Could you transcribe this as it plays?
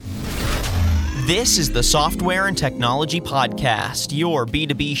This is the Software and Technology Podcast, your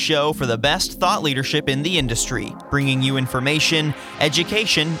B2B show for the best thought leadership in the industry, bringing you information,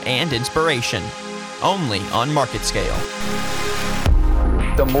 education, and inspiration. Only on MarketScale.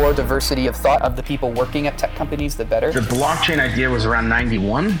 The more diversity of thought of the people working at tech companies, the better. The blockchain idea was around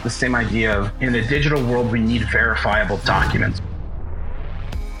 91. The same idea of, in the digital world, we need verifiable documents.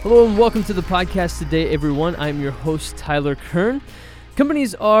 Hello and welcome to the podcast today, everyone. I'm your host, Tyler Kern.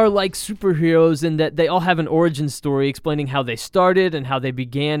 Companies are like superheroes in that they all have an origin story explaining how they started and how they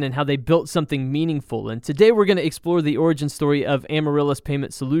began and how they built something meaningful. And today we're going to explore the origin story of Amaryllis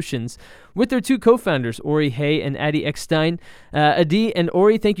Payment Solutions with their two co-founders, Ori Hay and Adi Eckstein. Adi and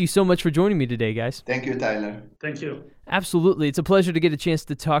Ori, thank you so much for joining me today, guys. Thank you, Tyler. Thank you. Absolutely. It's a pleasure to get a chance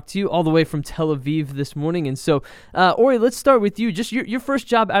to talk to you all the way from Tel Aviv this morning. And so, Ori, let's start with you. Just your first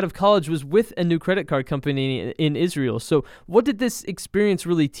job out of college was with a new credit card company in Israel. So what did this experience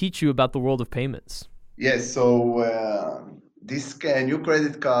really teach you about the world of payments? Yes, so this new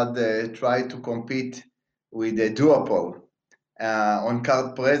credit card tried to compete with a duopoly on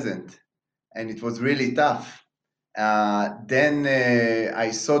card present, and it was really tough. Then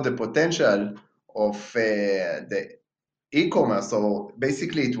I saw the potential of the e-commerce. So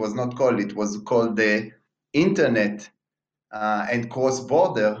basically it was called the internet and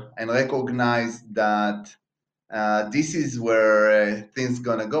cross-border, and recognized that this is where things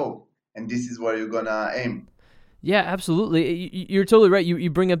gonna go, and this is where you're gonna aim. Yeah, absolutely. You're totally right. You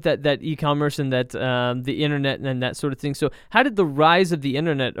bring up that e-commerce and that the internet and that sort of thing. So how did the rise of the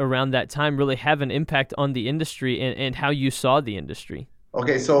internet around that time really have an impact on the industry and how you saw the industry?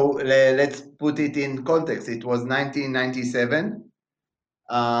 Okay, so let's put it in context. It was 1997.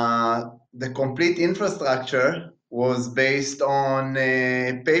 The complete infrastructure was based on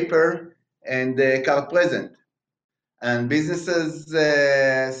paper and card present. And businesses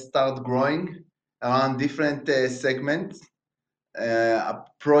start growing around different segments,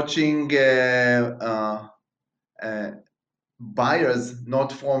 approaching buyers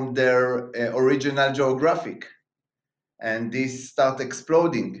not from their original geographic. And this started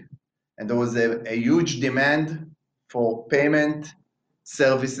exploding. And there was a huge demand for payment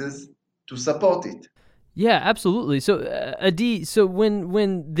services to support it. Yeah, absolutely. So, Adi, so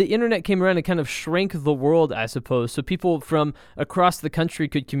when the internet came around, it kind of shrank the world, I suppose. So people from across the country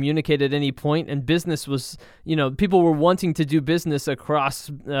could communicate at any point, and business was, people were wanting to do business across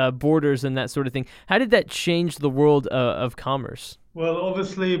borders and that sort of thing. How did that change the world of commerce? Well,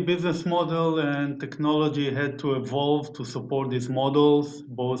 obviously, business model and technology had to evolve to support these models,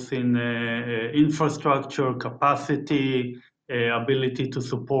 both in infrastructure, capacity, ability to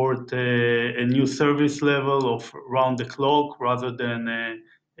support a new service level of round the clock rather than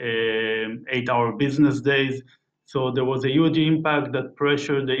 8-hour business days. So there was a huge impact that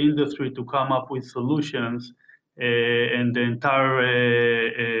pressured the industry to come up with solutions, and the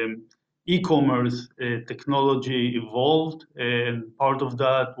entire e-commerce technology evolved, and part of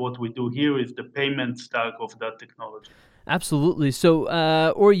that, what we do here, is the payment stack of that technology. Absolutely. So,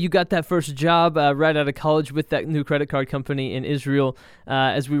 Ori, you got that first job right out of college with that new credit card company in Israel,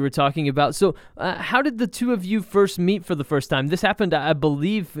 as we were talking about. So, how did the two of you first meet for the first time? This happened, I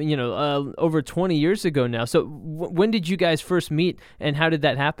believe, over 20 years ago now. So, when did you guys first meet, and how did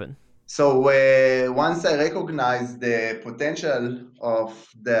that happen? So once I recognized the potential of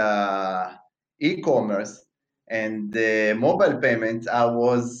the e-commerce and the mobile payments, I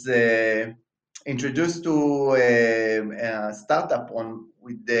was introduced to a startup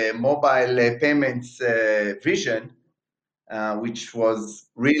with the mobile payments vision, which was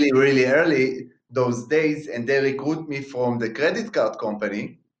really, really early those days, and they recruited me from the credit card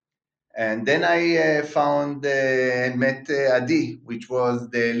company. And then I found and met Adi, which was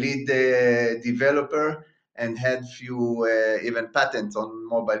the lead developer and had few even patents on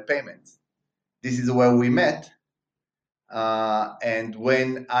mobile payments. This is where we met. And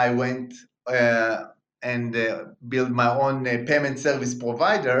when I went and built my own payment service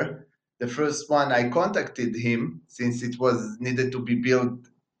provider, the first one I contacted him, since it was needed to be built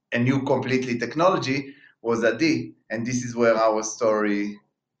a new completely technology, was Adi. And this is where our story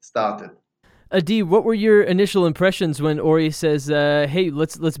started. Adi, what were your initial impressions when Ori says, "Hey,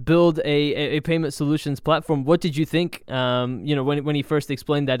 let's build a payment solutions platform"? What did you think? When he first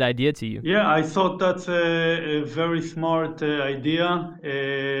explained that idea to you? Yeah, I thought that's a very smart idea.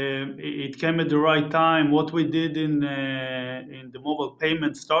 It came at the right time. What we did in the mobile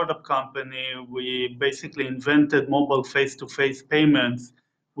payment startup company, we basically invented mobile face-to-face payments,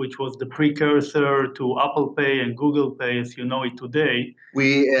 which was the precursor to Apple Pay and Google Pay as you know it today.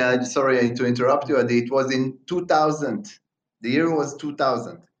 Sorry to interrupt you, Adi. It was in 2000. The year was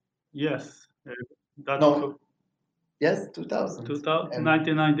 2000. Yes. That's No. Yes, 2000.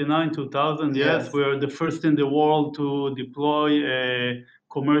 1999, 2000, yes. Yes. We are the first in the world to deploy a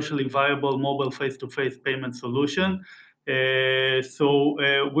commercially viable mobile face-to-face payment solution. We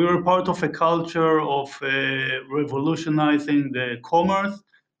were part of a culture of revolutionizing the commerce,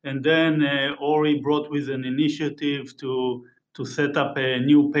 and then Ori brought with an initiative to set up a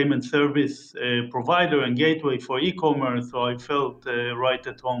new payment service provider and gateway for e-commerce. So I felt right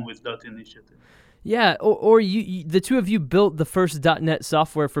at home with that initiative. Yeah, or you, the two of you built the first .NET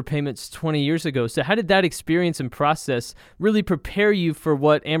software for payments 20 years ago. So how did that experience and process really prepare you for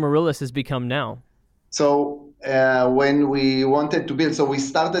what Amaryllis has become now? So when we wanted to build, so we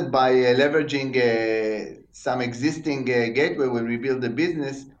started by leveraging some existing gateway when we build the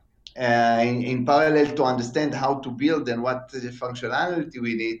business in parallel to understand how to build and what functionality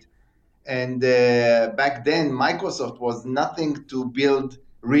we need. And back then, Microsoft was nothing to build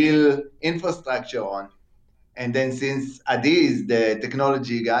real infrastructure on. And then since Adi is the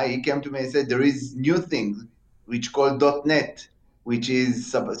technology guy, he came to me and said, there is new thing, which called .NET, which is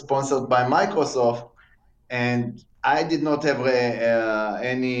sponsored by Microsoft. And I did not have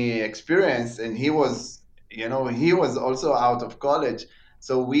any experience. And he was also out of college.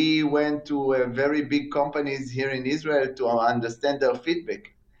 So we went to very big companies here in Israel to understand their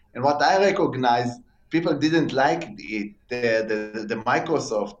feedback. And what I recognized, people didn't like it. The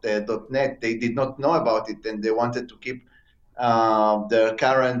Microsoft .NET, they did not know about it, and they wanted to keep their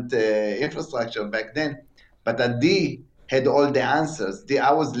current infrastructure back then. But Adi had all the answers.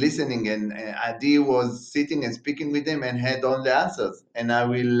 I was listening, and Adi was sitting and speaking with him and had all the answers. And I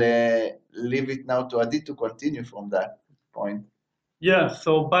will leave it now to Adi to continue from that point. Yeah,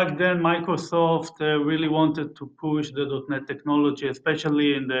 so back then Microsoft really wanted to push the .NET technology,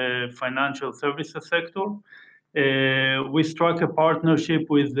 especially in the financial services sector. We struck a partnership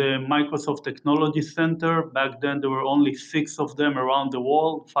with the Microsoft Technology Center. Back then there were only 6 of them around the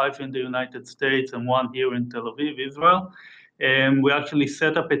world, 5 in the United States and 1 here in Tel Aviv, Israel. And we actually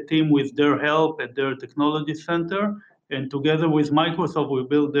set up a team with their help at their technology center. And together with Microsoft, we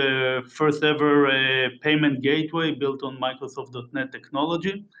built the first ever payment gateway built on Microsoft.NET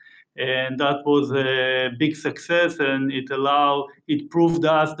technology. And that was a big success, and it proved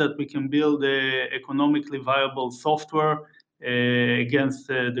us that we can build economically viable software against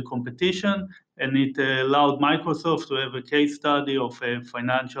the competition. And it allowed Microsoft to have a case study of a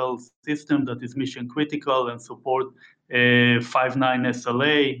financial system that is mission critical and support 5.9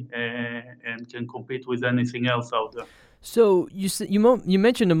 SLA and can compete with anything else out there. So you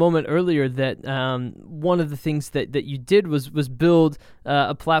mentioned a moment earlier that one of the things that you did was build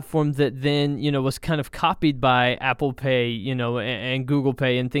a platform that then was kind of copied by Apple Pay, and Google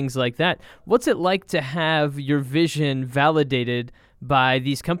Pay and things like that. What's it like to have your vision validated by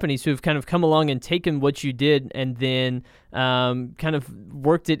these companies who have kind of come along and taken what you did and then kind of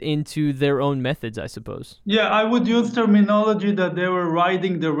worked it into their own methods, I suppose? Yeah, I would use terminology that they were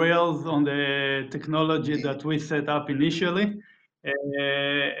riding the rails on the technology that we set up initially.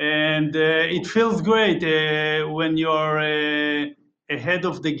 And it feels great when you're ahead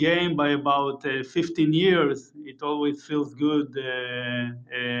of the game by about 15 years. It always feels good,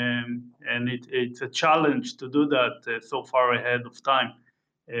 and it's a challenge to do that so far ahead of time.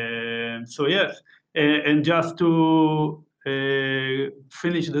 So yes, and just to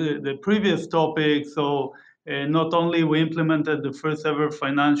finish the previous topic, so not only we implemented the first ever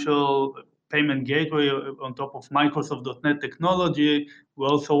financial payment gateway on top of Microsoft.NET technology, we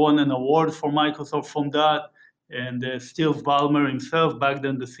also won an award for Microsoft from that. And Steve Ballmer himself, back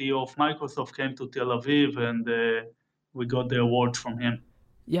then the CEO of Microsoft, came to Tel Aviv, and we got the award from him.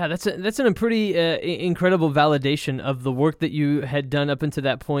 Yeah, that's a pretty incredible validation of the work that you had done up until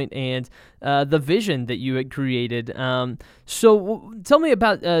that point and the vision that you had created. So tell me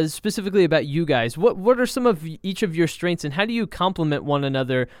about specifically about you guys. What are some of each of your strengths, and how do you complement one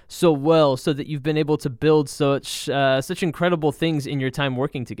another so well so that you've been able to build such incredible things in your time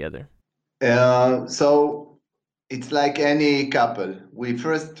working together? So it's like any couple. We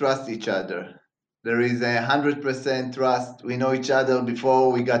first trust each other. There is 100% trust. We know each other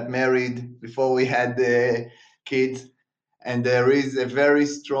before we got married, before we had kids, and there is a very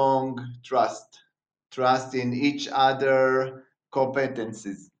strong trust in each other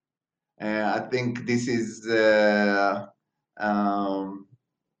competencies. I think this is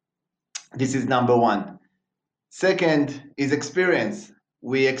number one. Second is experience.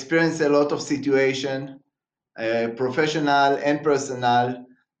 We experience a lot of situation, professional and personal,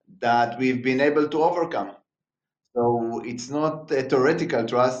 that we've been able to overcome. So it's not a theoretical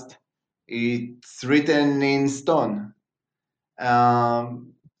trust, it's written in stone.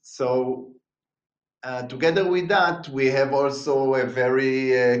 So together with that, we have also a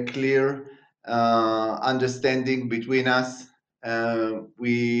very clear understanding between us.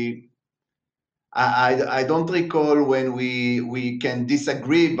 I don't recall when we can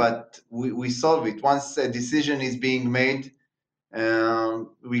disagree, but we solve it. Once a decision is being made,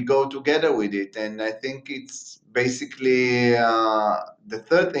 we go together with it. And I think it's basically the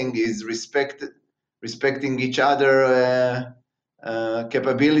third thing is respecting each other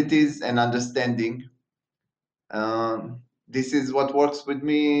capabilities and understanding. This is what works with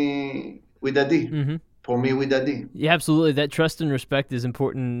me with Adi. Mm-hmm. For me with Adi. Yeah, absolutely. That trust and respect is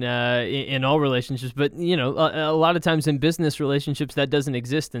important in all relationships. But, a lot of times in business relationships, that doesn't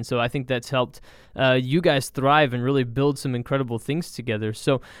exist. And so I think that's helped you guys thrive and really build some incredible things together.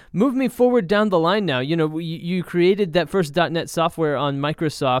 So move me forward down the line now. You created that first .NET software on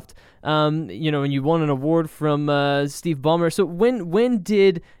Microsoft, and you won an award from Steve Ballmer. So when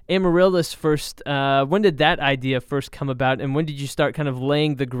did Amaryllis when did that idea first come about, and when did you start kind of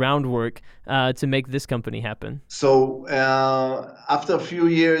laying the groundwork to make this company happen? So after a few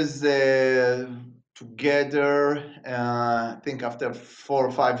years together, I think after 4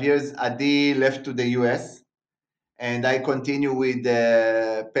 or 5 years, Adi left to the US, and I continue with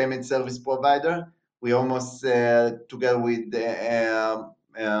the payment service provider. We almost together with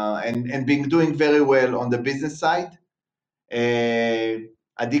and been doing very well on the business side.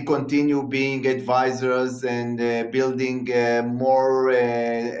 Adi continue being advisors and building more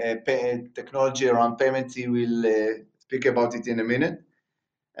technology around payments. He will speak about it in a minute.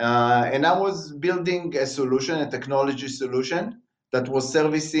 And I was building a solution, a technology solution that was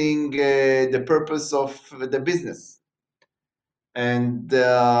servicing the purpose of the business. And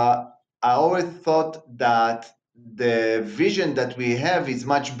I always thought that the vision that we have is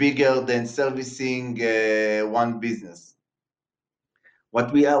much bigger than servicing one business.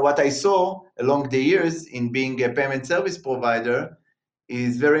 What I saw along the years in being a payment service provider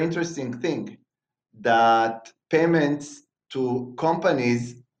is very interesting thing, that payments to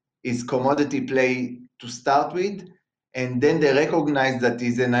companies is commodity play to start with, and then they recognize that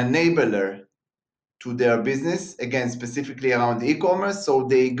is an enabler to their business, again, specifically around e-commerce. So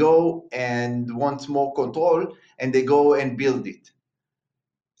they go and want more control, and they go and build it.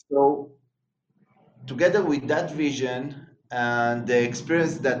 So together with that vision and the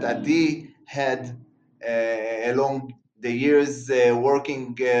experience that Adi had along the years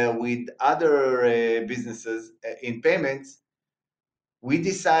working with other businesses in payments, we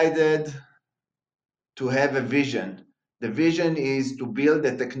decided to have a vision. The vision is to build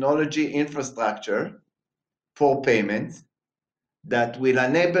a technology infrastructure for payments that will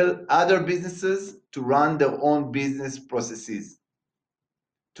enable other businesses to run their own business processes.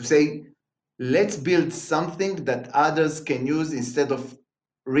 To say, let's build something that others can use instead of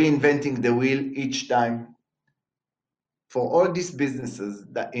reinventing the wheel each time. For all these businesses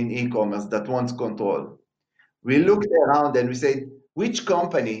that in e-commerce that want control, we looked around and we said, which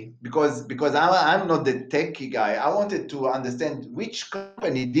company, because I'm not the techie guy, I wanted to understand which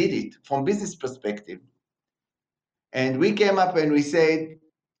company did it from business perspective. And we came up and we said,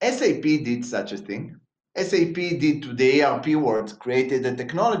 SAP did such a thing. SAP did to the ERP world, created a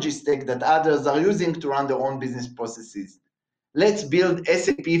technology stack that others are using to run their own business processes. Let's build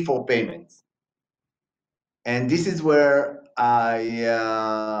SAP for payments. And this is where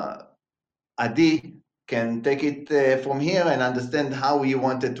Adi can take it from here and understand how he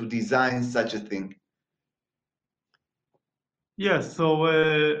wanted to design such a thing. Yes, so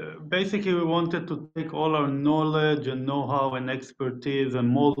basically we wanted to take all our knowledge and know-how and expertise and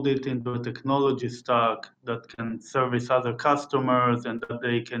mold it into a technology stack that can service other customers and that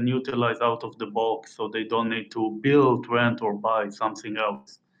they can utilize out of the box, so they don't need to build, rent, or buy something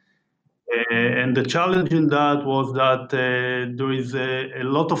else. And the challenge in that was that there is a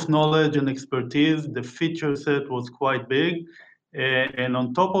lot of knowledge and expertise. The feature set was quite big. And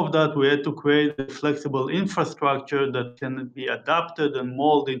on top of that, we had to create a flexible infrastructure that can be adapted and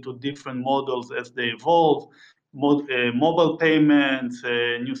molded into different models as they evolve, mobile payments,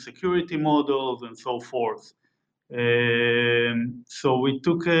 new security models, and so forth. So we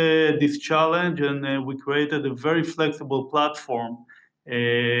took this challenge and we created a very flexible platform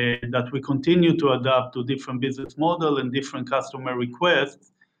that we continue to adapt to different business model and different customer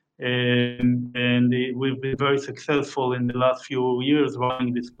requests. And we've been very successful in the last few years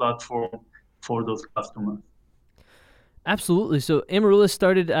running this platform for those customers. Absolutely. So Amaryllis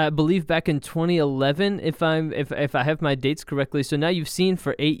started, I believe, back in 2011, if I have my dates correctly. So now you've seen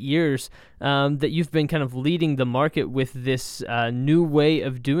for 8 years that you've been kind of leading the market with this new way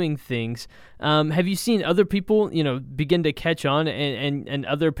of doing things. Have you seen other people, begin to catch on and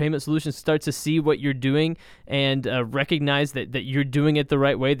other payment solutions start to see what you're doing and recognize that you're doing it the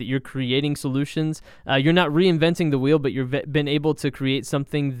right way, that you're creating solutions? You're not reinventing the wheel, but you've been able to create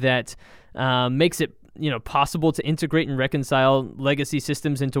something that makes it possible to integrate and reconcile legacy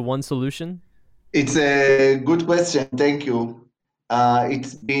systems into one solution? It's a good question. Thank you.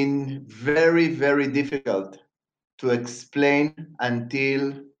 It's been very, very difficult to explain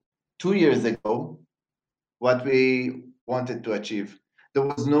until 2 years ago what we wanted to achieve. There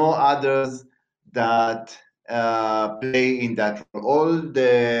was no others that play in that role. All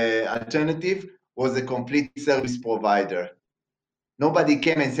the alternative was a complete service provider. Nobody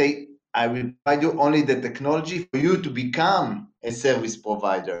came and say, I will provide you only the technology for you to become a service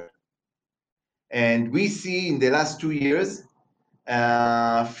provider. And we see in the last 2 years,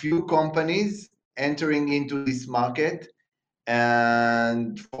 few companies entering into this market.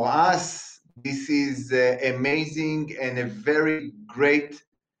 And for us, this is amazing and a very great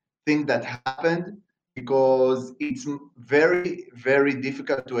thing that happened, because it's very, very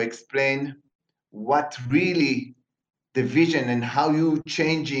difficult to explain what really the vision and how you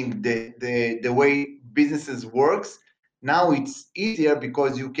changing the way businesses works. Now it's easier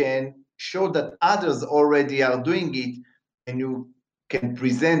because you can show that others already are doing it, and you can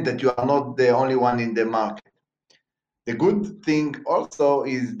present that you are not the only one in the market. The good thing also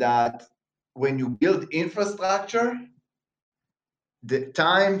is that when you build infrastructure, the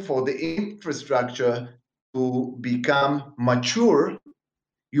time for the infrastructure to become mature,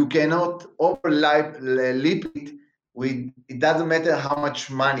 you cannot overlap it with, it doesn't matter how much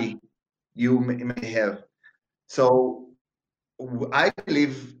money you may have. So I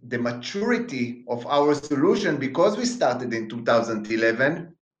believe the maturity of our solution, because we started in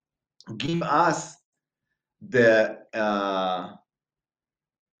 2011, give us the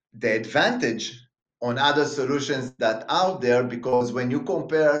advantage on other solutions that are out there, because when you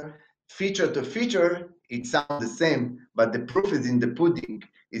compare feature to feature, it sounds the same, but the proof is in the pudding.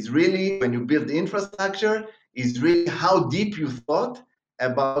 Is really when you build infrastructure, is really how deep you thought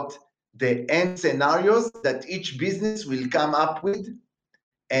about the end scenarios that each business will come up with,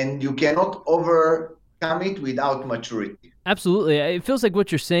 and you cannot overcome it without maturity. Absolutely. It feels like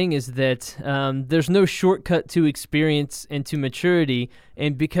what you're saying is that there's no shortcut to experience and to maturity.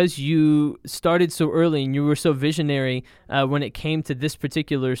 And because you started so early and you were so visionary when it came to this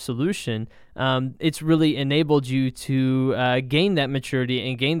particular solution, it's really enabled you to gain that maturity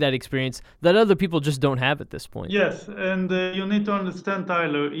and gain that experience that other people just don't have at this point. Yes, and you need to understand,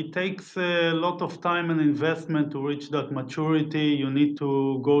 Tyler, it takes a lot of time and investment to reach that maturity. You need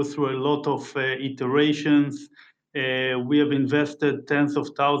to go through a lot of iterations. We have invested tens of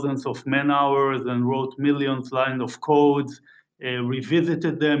thousands of man hours and wrote millions lines of codes,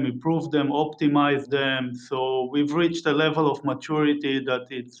 revisited them, improved them, optimized them. So we've reached a level of maturity that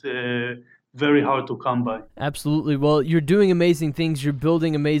it's very hard to come by. Absolutely. Well, you're doing amazing things. You're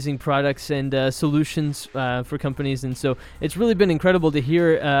building amazing products and solutions for companies. And so it's really been incredible to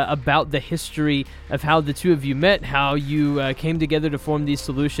hear about the history of how the two of you met, how you came together to form these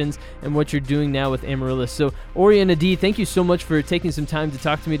solutions, and what you're doing now with Amaryllis. So Ori and Adi, thank you so much for taking some time to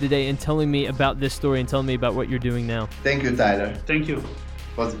talk to me today and telling me about this story and telling me about what you're doing now. Thank you, Tyler. Thank you.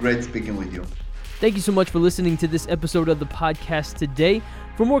 It was great speaking with you. Thank you so much for listening to this episode of the podcast today.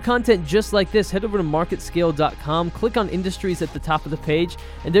 For more content just like this, head over to marketscale.com, click on industries at the top of the page,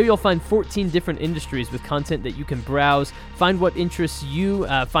 and there you'll find 14 different industries with content that you can browse, find what interests you,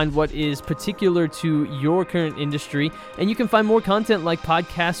 find what is particular to your current industry, and you can find more content like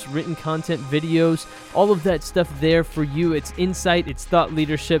podcasts, written content, videos, all of that stuff there for you. It's insight, it's thought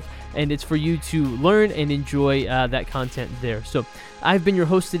leadership, and it's for you to learn and enjoy that content there. So I've been your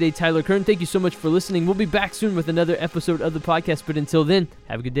host today, Tyler Kern. Thank you so much for listening. We'll be back soon with another episode of the podcast, but until then,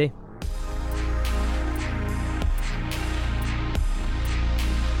 have a good day.